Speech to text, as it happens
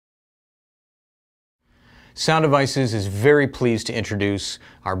Sound Devices is very pleased to introduce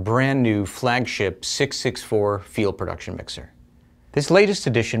our brand new flagship 664 field production mixer. This latest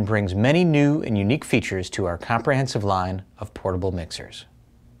edition brings many new and unique features to our comprehensive line of portable mixers.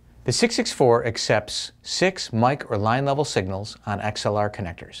 The 664 accepts 6 mic or line level signals on XLR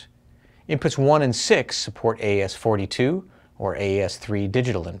connectors. Inputs 1 and 6 support AES-42 or AES-3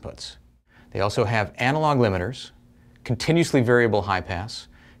 digital inputs. They also have analog limiters, continuously variable high pass,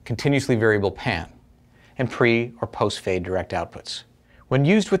 continuously variable pan, and pre- or post-fade direct outputs. When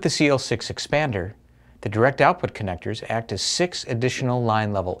used with the CL6 expander, the direct output connectors act as 6 additional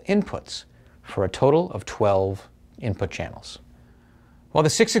line level inputs for a total of 12 input channels. While the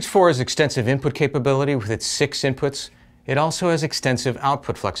 664 has extensive input capability with its 6 inputs, it also has extensive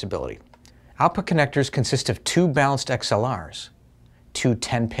output flexibility. Output connectors consist of 2 balanced XLRs, 2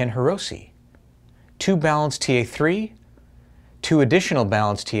 10-pin Hiroshi, 2 balanced TA3, 2 additional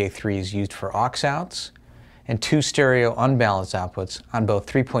balanced TA3s used for aux outs, and 2 stereo unbalanced outputs on both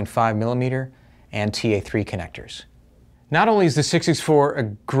 3.5mm and TA3 connectors. Not only is the 664 a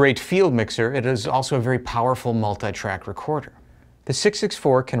great field mixer, it is also a very powerful multi-track recorder. The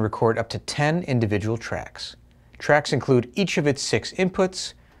 664 can record up to 10 individual tracks. Tracks include each of its 6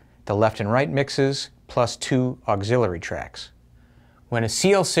 inputs, the left and right mixes, plus 2 auxiliary tracks. When a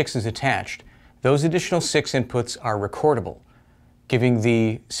CL6 is attached, those additional 6 inputs are recordable, giving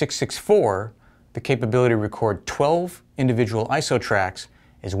the 664 the capability to record 12 individual ISO tracks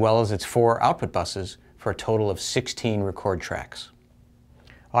as well as its 4 output buses for a total of 16 record tracks.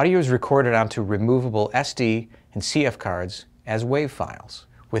 Audio is recorded onto removable SD and CF cards as WAV files,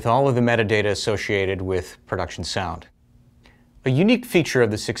 with all of the metadata associated with production sound. A unique feature of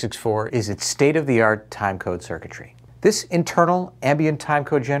the 664 is its state-of-the-art timecode circuitry. This internal ambient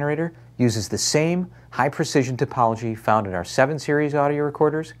timecode generator uses the same high-precision topology found in our 7 series audio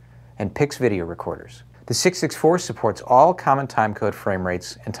recorders and PIX video recorders. The 664 supports all common timecode frame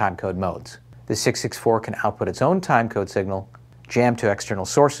rates and timecode modes. The 664 can output its own timecode signal, jam to external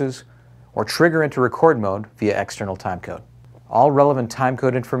sources, or trigger into record mode via external timecode. All relevant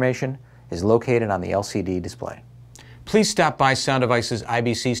timecode information is located on the LCD display. Please stop by Sound Devices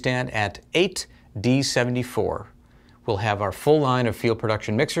IBC stand at 8D74. We'll have our full line of field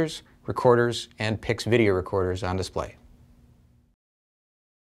production mixers, recorders, and PIX video recorders on display.